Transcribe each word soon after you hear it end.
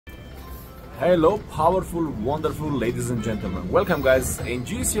Hello, powerful, wonderful ladies and gentlemen. Welcome guys,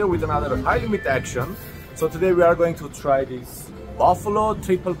 NG is here with another high limit action. So today we are going to try this Buffalo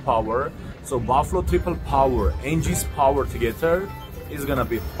triple power. So Buffalo triple power, NG's power together is gonna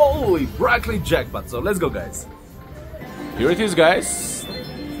be holy broccoli jackpot. So let's go guys. Here it is guys.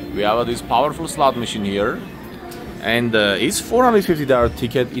 We have this powerful slot machine here. And is $450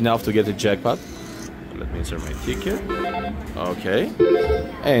 ticket enough to get a jackpot? Let me insert my ticket. Okay.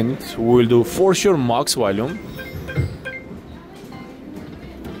 And we'll do for sure max volume.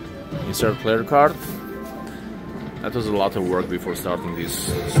 Insert player card. That was a lot of work before starting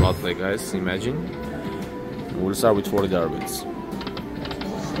this slot play, guys. Imagine. We'll start with $40 bets.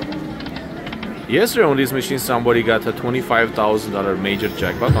 Yesterday on this machine, somebody got a $25,000 major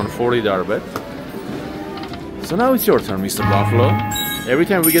jackpot on $40 bet. So now it's your turn, Mr. Buffalo. Every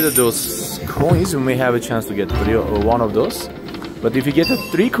time we get those coins, we may have a chance to get one of those. But if you get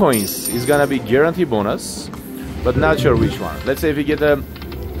 3 coins, it's gonna be guaranteed bonus, but not sure which one. Let's say if you get a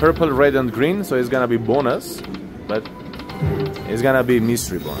purple, red, and green, so it's gonna be bonus, but it's gonna be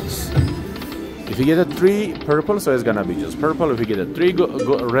mystery bonus. If you get 3 purple, so it's gonna be just purple. If you get 3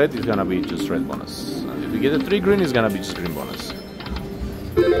 red, it's gonna be just red bonus. And if you get 3 green, it's gonna be just green bonus.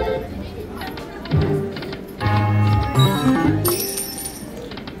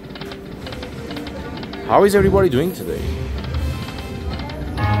 How is everybody doing today?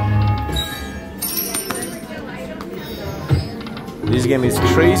 This game is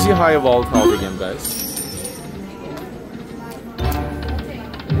crazy high volatile game, guys.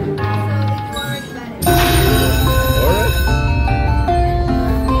 Alright.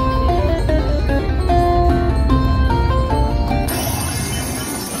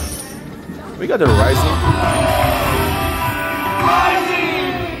 We got the rising.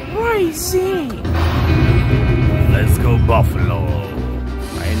 Rising. Let's go Buffalo.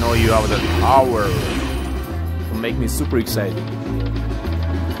 I know you have the power to make me super excited.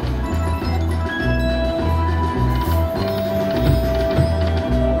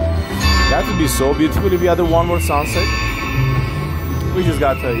 That would be so beautiful if we had one more sunset. We just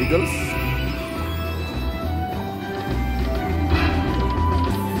got eagles.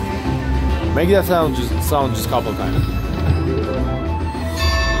 Make that sound just couple times.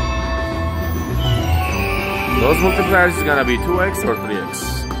 Those multipliers is gonna be 2x or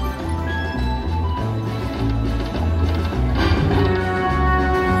 3x.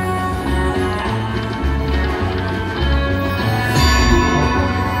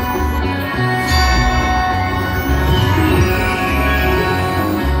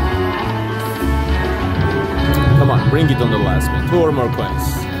 Come on, bring it on the last one. 2 or more coins.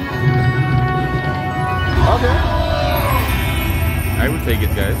 Okay. I will take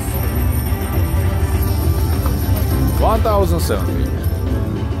it, guys. 1070.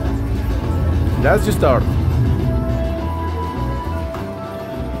 That's just start.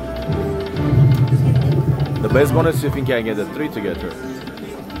 The best bonus you think I get 3 together.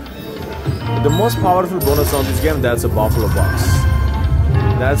 The most powerful bonus on this game, that's a Buffalo box.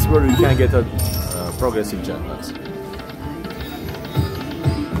 That's where you can get a progressive jackpots.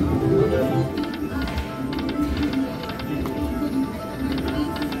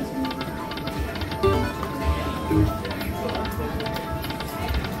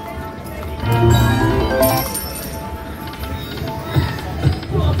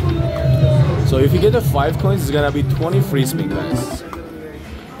 So if you get 5 coins, it's gonna be 20 free spin, guys.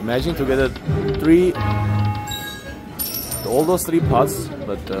 Imagine to get all those 3 pots,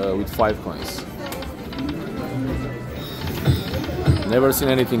 but with 5 coins. Never seen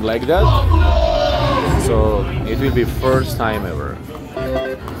anything like that, so it will be first time ever.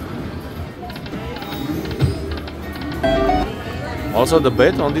 Also, the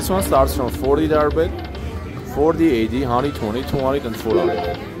bet on this one starts from $40 bet, 40, 80, 120, 200, and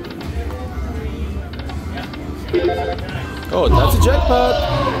 400. Oh, that's a jackpot!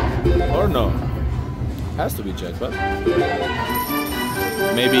 Or no? Has to be jackpot.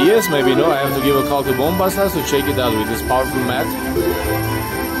 Maybe yes, maybe no. I have to give a call to Bombastas to check it out with this powerful math.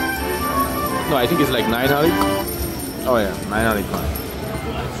 No, I think it's like 900. Oh yeah, 900 coins.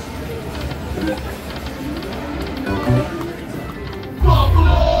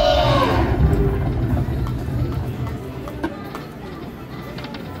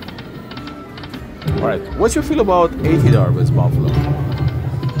 Alright, what you feel about $80 with Buffalo?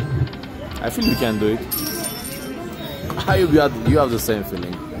 I feel we can do it. I hope you have the same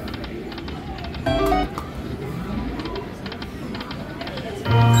feeling.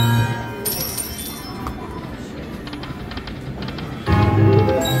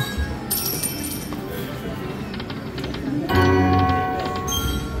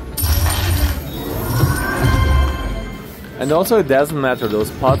 And also it doesn't matter those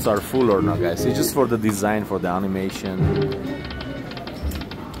pots are full or not, guys. It's just for the design, for the animation,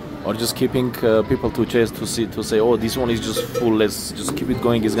 or just keeping people to chase to say, oh, this one is just full. Let's just keep it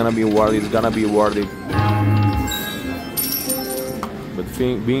going. It's gonna be worth it. It's gonna be worth it. But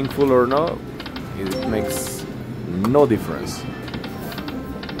being full or not, it makes no difference.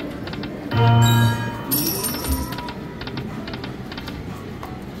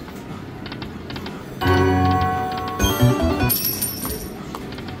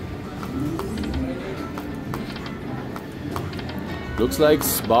 Looks like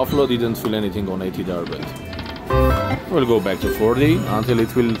Buffalo didn't feel anything on $80 bet. We'll go back to 40 until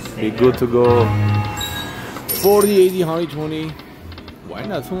it will be good to go. 40, 80, 120. Why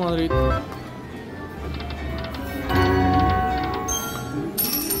not 200?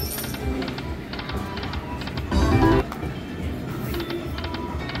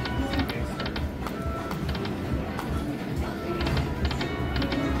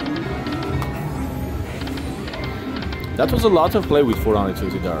 That was a lot of play with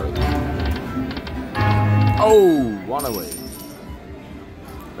 $450. Oh, one away.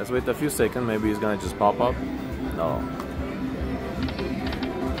 Let's wait a few seconds. Maybe he's gonna just pop up. No.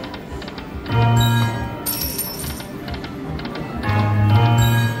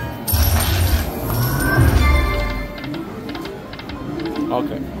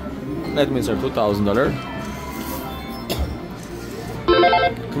 Okay. That means our $2,000.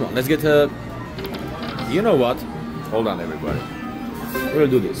 Come on, let's get a. You know what? Hold on, everybody. We'll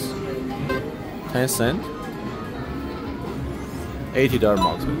do this. 10 cent. $80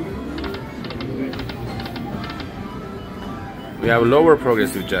 multi. We have lower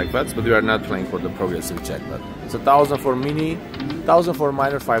progressive jackpots, but we are not playing for the progressive jackpot. It's 1,000 for mini, 1,000 for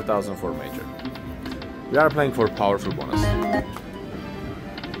minor, 5,000 for major. We are playing for powerful bonus.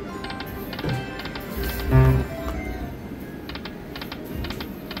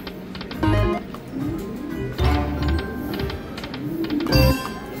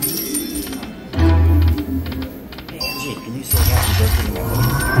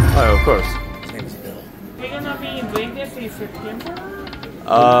 Oh, of course. We're gonna be in Vegas in September.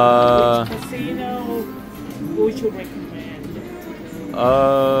 Which casino would you recommend?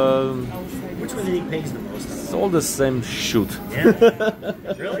 Which one do you think pays the most? It's all the same shoot. Yeah?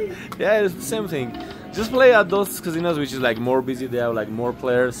 Really? Yeah, it's the same thing. Just play at those casinos which is like more busy, they have like more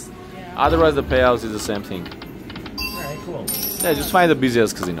players. Yeah. Otherwise the payouts is the same thing. Alright, cool. Yeah, just find the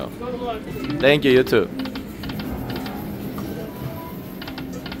busiest casino. Good luck. Thank you, you too.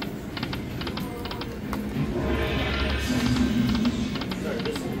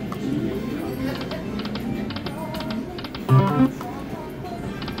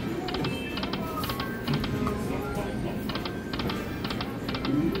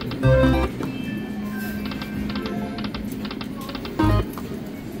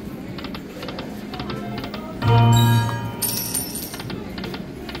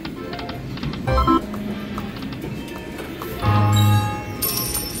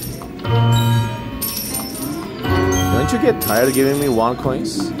 Don't you get tired of giving me 1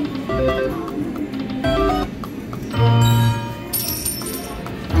 coins?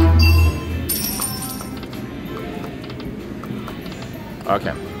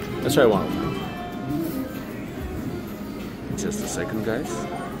 Okay, let's try one. Just a second, guys.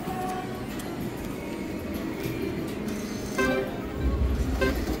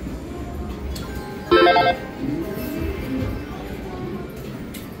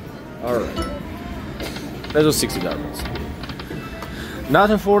 Alright. That was $60. Not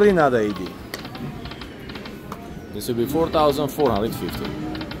a 40, not a 80. This will be 4,450.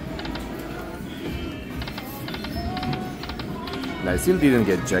 I still didn't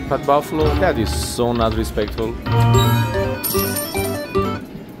get jackpot Buffalo. That is so not respectful.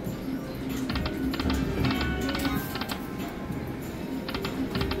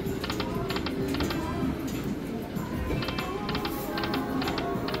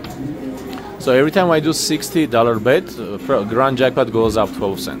 So every time I do $60 bet, grand jackpot goes up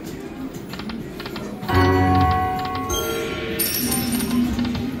 12 cents.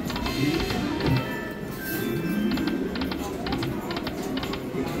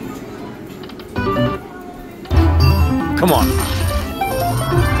 Come on.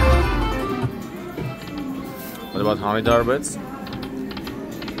 What about $100 bets?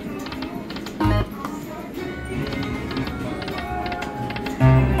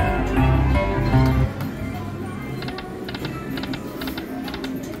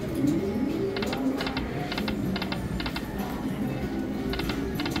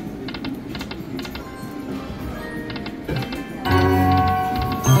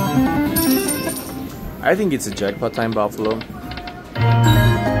 I think it's a jackpot time, Buffalo.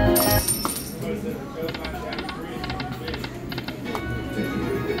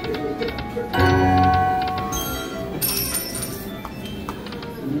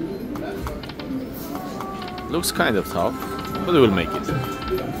 Looks kind of tough, but we will make it.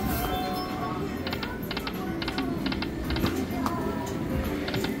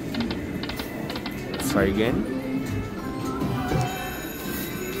 Let's try again.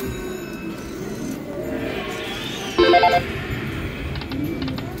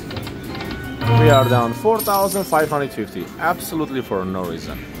 We are down 4,550, absolutely for no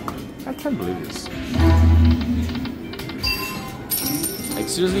reason. I can't believe this.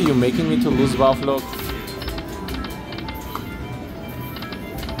 Excuse me, you're making me to lose, Buffalo?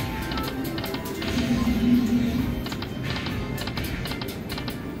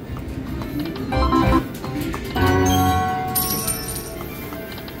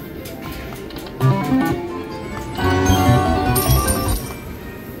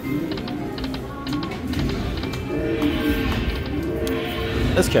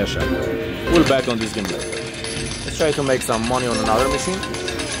 Let's cash out. We'll back on this game later. Let's try to make some money on another machine.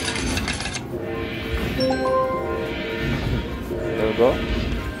 There we go.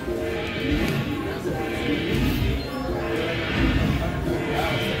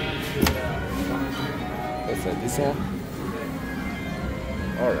 Let's set this one.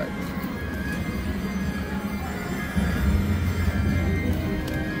 Alright.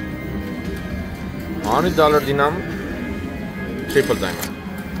 $100 dinam, triple diamond.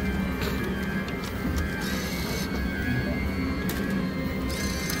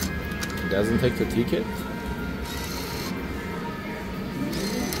 Doesn't take the ticket.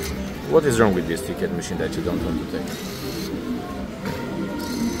 What is wrong with this ticket machine that you don't want to take?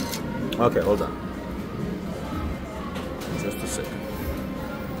 Okay, hold on. Just a second.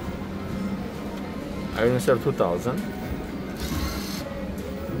 I will insert 2,000.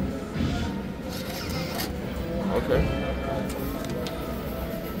 Okay.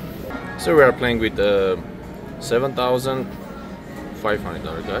 So we are playing with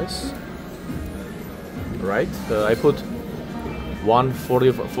 $7,500, guys. Right? I put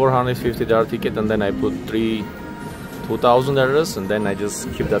 $450 ticket, and then I put $2,000, and then I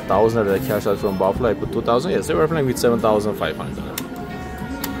just keep that $1,000 that I cashed out from Buffalo. I put 2,000. Yes, they were playing with $7,500.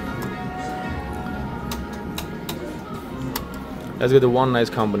 Let's get the one nice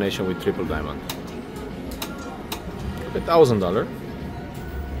combination with triple diamond. $1,000.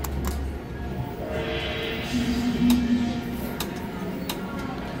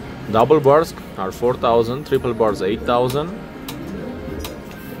 Double bars are 4,000, triple bars 8,000,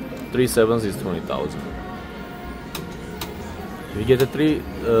 3 sevens is 20,000. We get a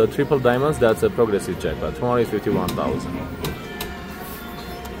triple diamonds, that's a progressive jackpot, 251,000.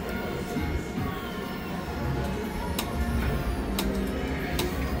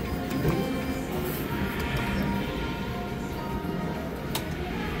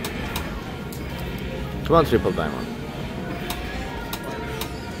 One triple diamond.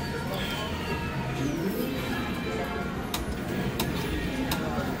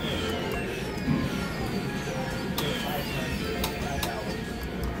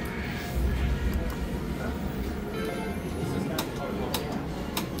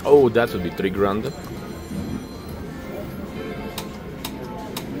 Oh, that would be 3 grand.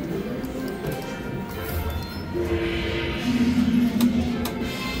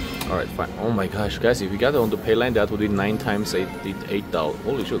 Alright, fine. Oh my gosh, guys, if we got it on the pay line, that would be 9 times 8,000.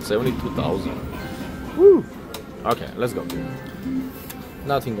 Holy shit, 72,000. Woo! Okay, let's go.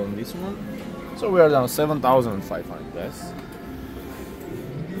 Nothing on this one. So we are down 7,500, guys.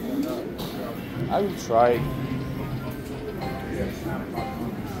 I will try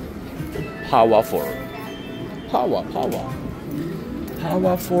power 4. Power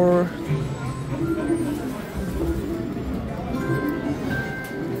 4.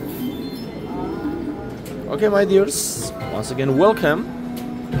 Okay, my dears, once again, welcome.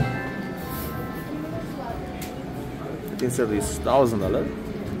 Insert this $1,000.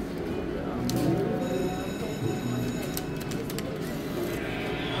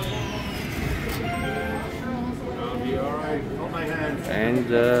 And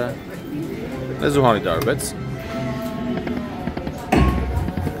let's do $100 bets.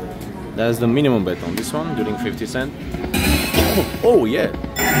 That's the minimum bet on this one during 50 cents. Oh yeah!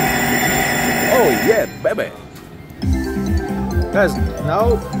 Oh yeah, baby! Guys,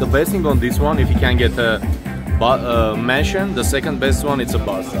 now the best thing on this one, if you can get a mansion, the second best one, it's a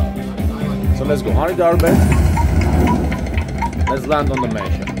bus. So let's go, $100 bet. Let's land on the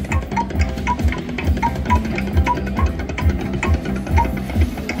mansion.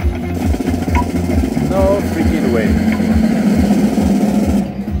 No, feet away.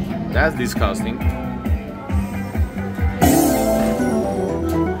 That's disgusting.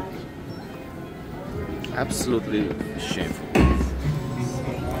 Absolutely shameful.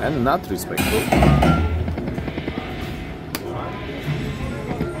 And not respectful.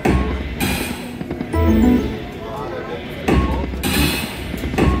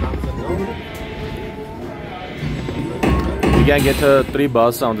 You can get a 3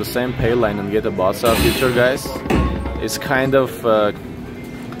 bus on the same pay line and get a bus out feature, guys. It's kind of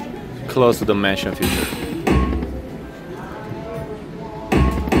close to the mansion feature.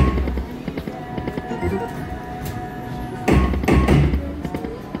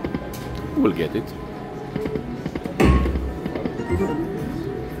 We'll get it.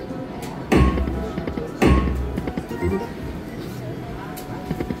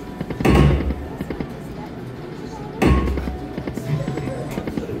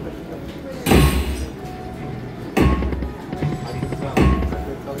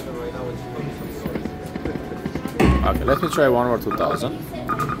 Okay, let me try one more 2000.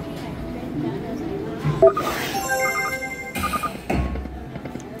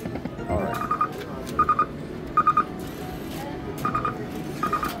 Alright.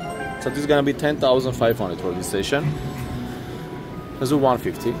 So this is gonna be 10,500 for this station. Let's do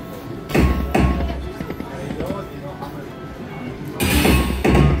 150.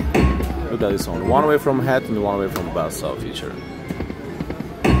 Look at this one. One way from head and one way from bus out feature.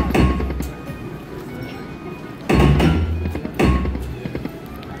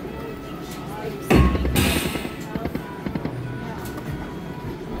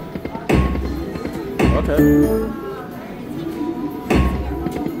 Okay.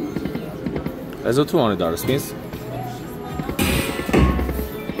 Let's do $200 spins.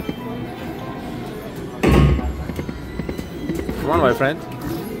 Come on, my friend.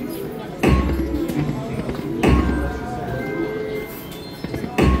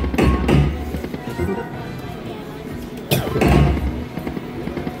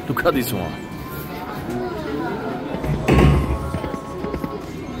 Look at this one.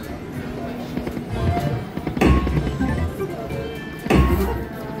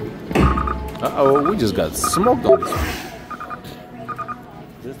 Uh-oh, we just got smoked on this one.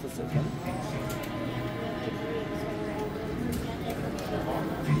 Just a second.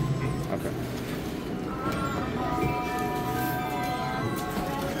 Okay.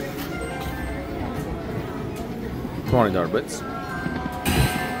 $20 bets.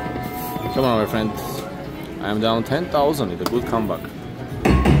 Come on, my friend. I'm down 10,000. It's a good comeback.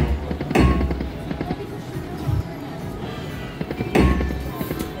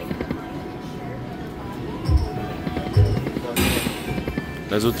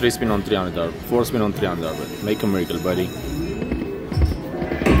 Let's do 3 spin on $300, 4 spin on $300. Make a miracle, buddy.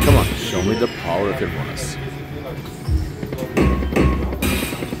 Come on, show me the power of your bonus.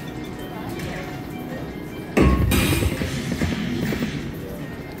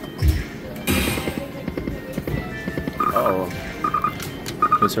 Uh-oh.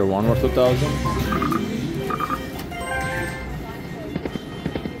 Is there one more 2,000?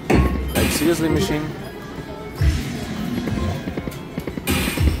 Like, seriously, machine?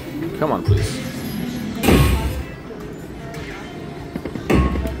 Come on, please.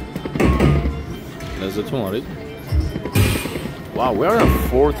 There's the 200. Wow, we're at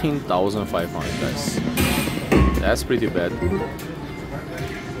 14,500, guys. That's pretty bad.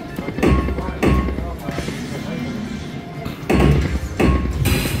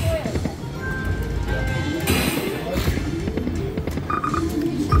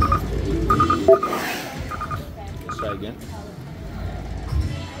 Let's try again.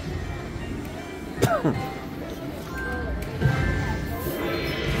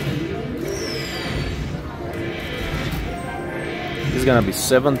 It's gonna be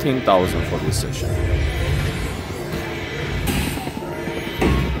 17,000 for this session.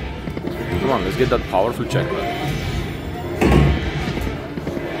 Come on, let's get that powerful check back.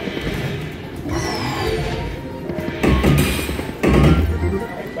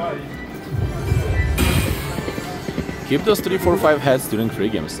 Keep those 3, 4, 5 heads during free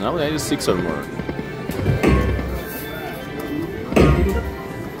games. Now I need 6 or more.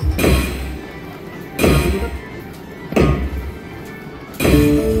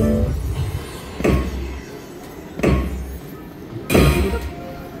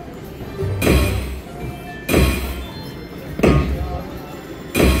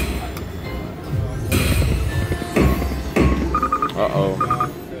 Uh-oh.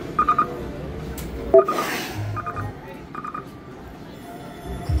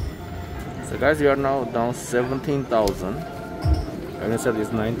 So guys, we are now down 17,000. I'm gonna sell this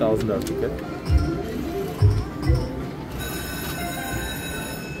 $9,000 ticket.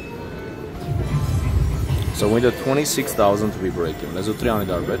 So we need 26,000 to be breaking. Let's do 300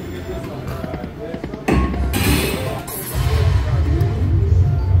 dollar bet.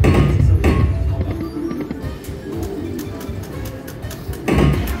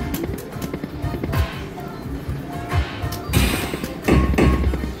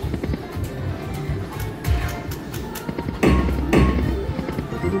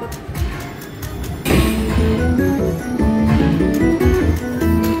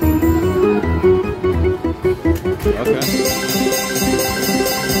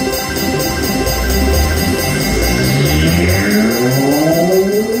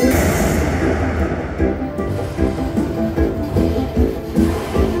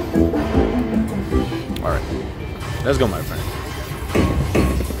 Let's go, my friend.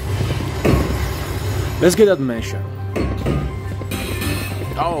 Let's get that mention.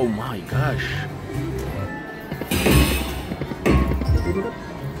 Oh my gosh.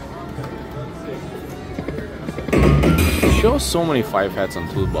 Shows so many 5 hats on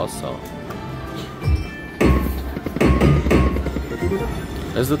toolbox, so.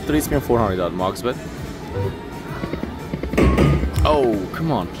 Let's do 3 spin 400 dot max bet. Oh,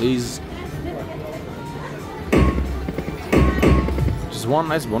 come on, please. Just one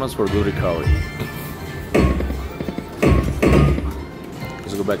nice bonus for good recovery.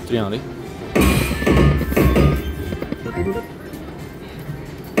 Let's go back 300.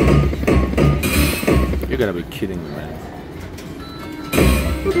 You're gonna be kidding me, man.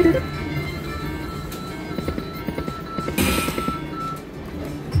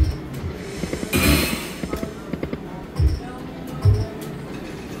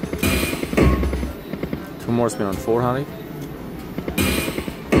 Two more spin on 400.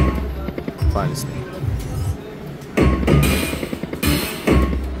 Fine spin.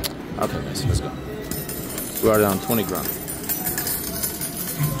 Okay, guys, let's go. We are down 20 grand.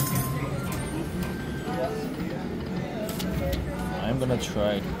 I'm gonna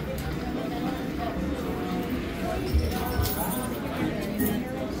try.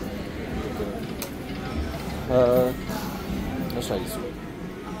 Let's try this one.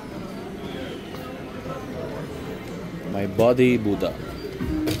 My body Buddha.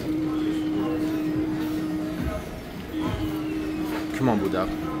 Come on, Buddha.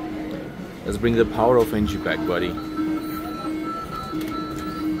 Let's bring the power of NG back, buddy.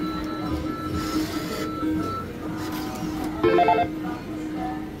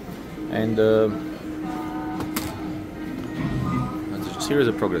 And a series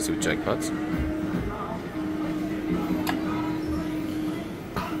of progressive jackpots.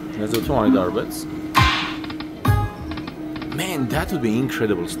 Let's do 200 dollar bets. Man, that would be an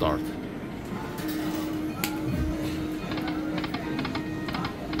incredible start.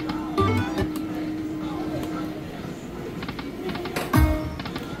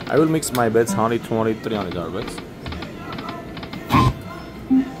 I will mix my bets 100, 200, 300 dollar bets.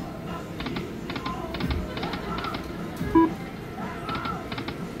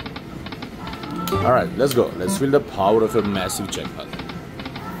 Alright, let's go. Let's feel the power of a massive jackpot.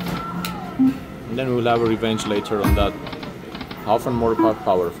 And then we will have a revenge later on that half and more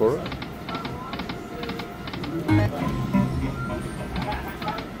power for it.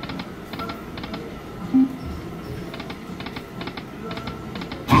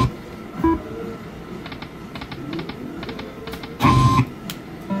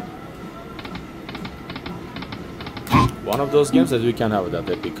 One of those games that we can have that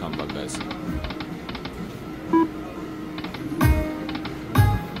epic comeback, guys.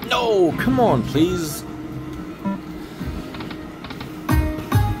 No, come on, please.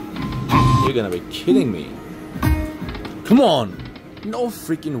 You're gonna be kidding me. Come on. No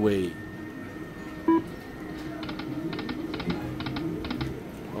freaking way.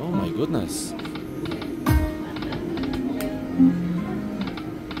 Oh my goodness.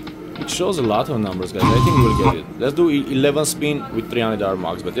 It shows a lot of numbers, guys. I think we'll get it. Let's do 11 spin with 300 dollar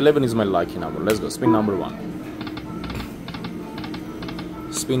marks, but 11 is my lucky number. Let's go. Spin number 1.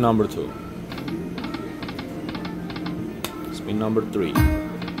 Spin number 2. Spin number 3.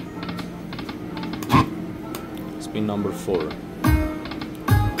 Spin number 4.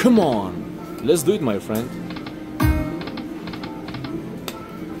 Come on! Let's do it, my friend.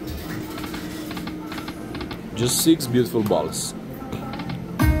 Just 6 beautiful balls.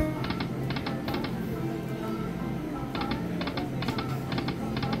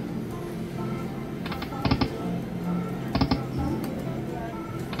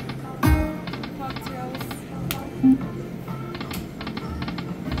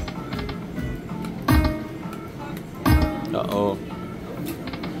 Uh-oh.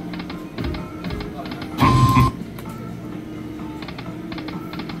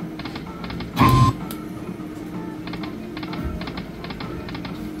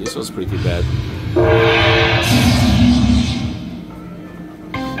 This was pretty bad.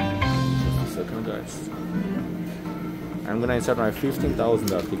 Just a second, guys. I'm gonna insert my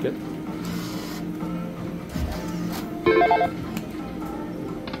 $15,000 ticket.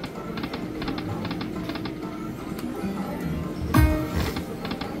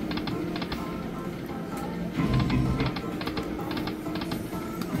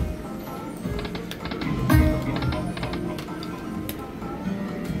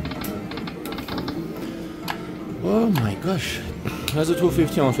 Oh my gosh, that's a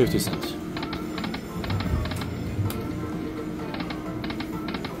 $2.50 on 50 cents.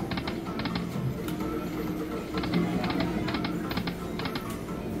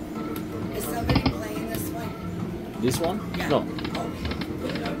 Is somebody playing this one? This one? Yeah. No. Oh.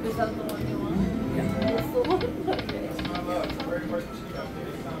 Is that the one you want? That's the one?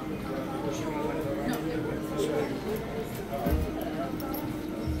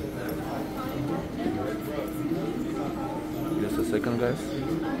 Just a second, guys.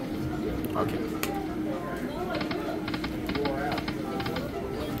 Okay.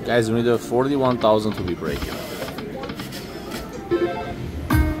 Guys, we need a 41,000 to be breaking.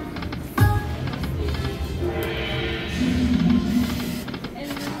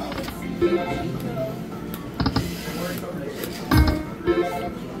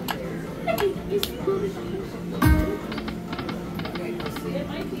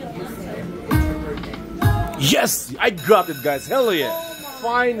 Yes! I grabbed it, guys. Hell yeah!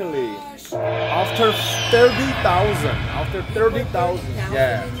 Finally! After 30,000. After 30,000.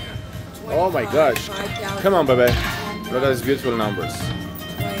 Yeah. Oh my gosh. Come on, baby. Look at these beautiful numbers.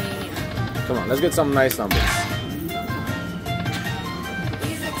 Come on, let's get some nice numbers.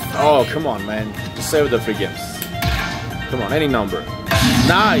 Oh, come on, man. Just save the free games. Come on, any number.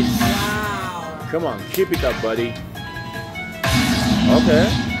 Nice! Wow. Come on, keep it up, buddy. Okay.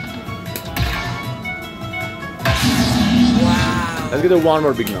 Wow. Let's get one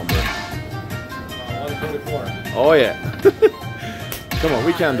more big number. 144. Oh yeah. Come on,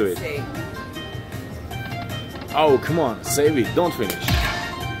 we can do it. Oh, come on, save it, don't finish.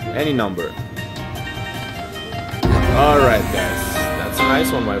 Any number. Alright, guys. That's a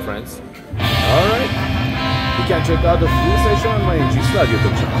nice one, my friends. Alright. You can check out the full session on my G-Slot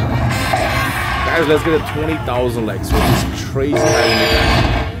YouTube channel. Guys, let's get a 20,000 likes for this crazy having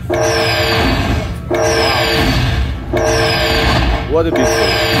Wow. What a beautiful.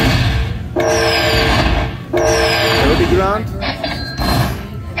 30 grand.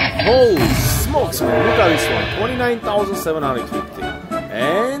 Holy smokes, man. Look at this one. 29,750.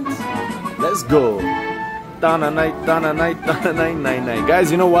 And let's go.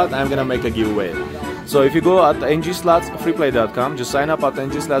 Guys, you know what? I'm gonna make a giveaway. So if you go atngslotsfreeplay.com, just sign up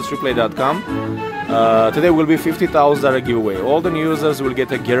atngslotsfreeplay.com. Today will be $50,000 giveaway. All the new users will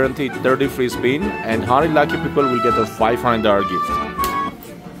get a guaranteed 30 free spin, and 100 lucky people will get a $500 gift.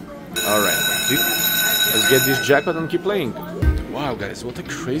 Alright, let's get this jackpot and keep playing. Wow, guys, what a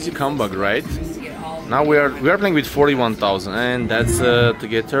crazy comeback, right? Now we are playing with 41,000, and that's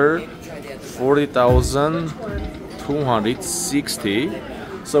together 40,260.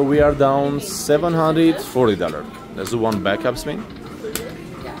 So we are down $740. Let's do one backup spin.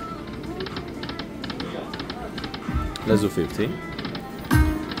 Let's do 50.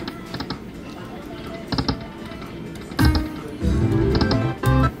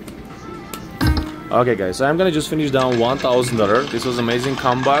 Okay, guys, so I'm gonna just finish down $1,000. This was amazing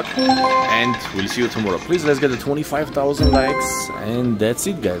comeback, and we'll see you tomorrow. Please, let's get the 25,000 likes, and that's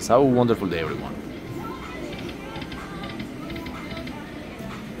it, guys. Have a wonderful day, everyone.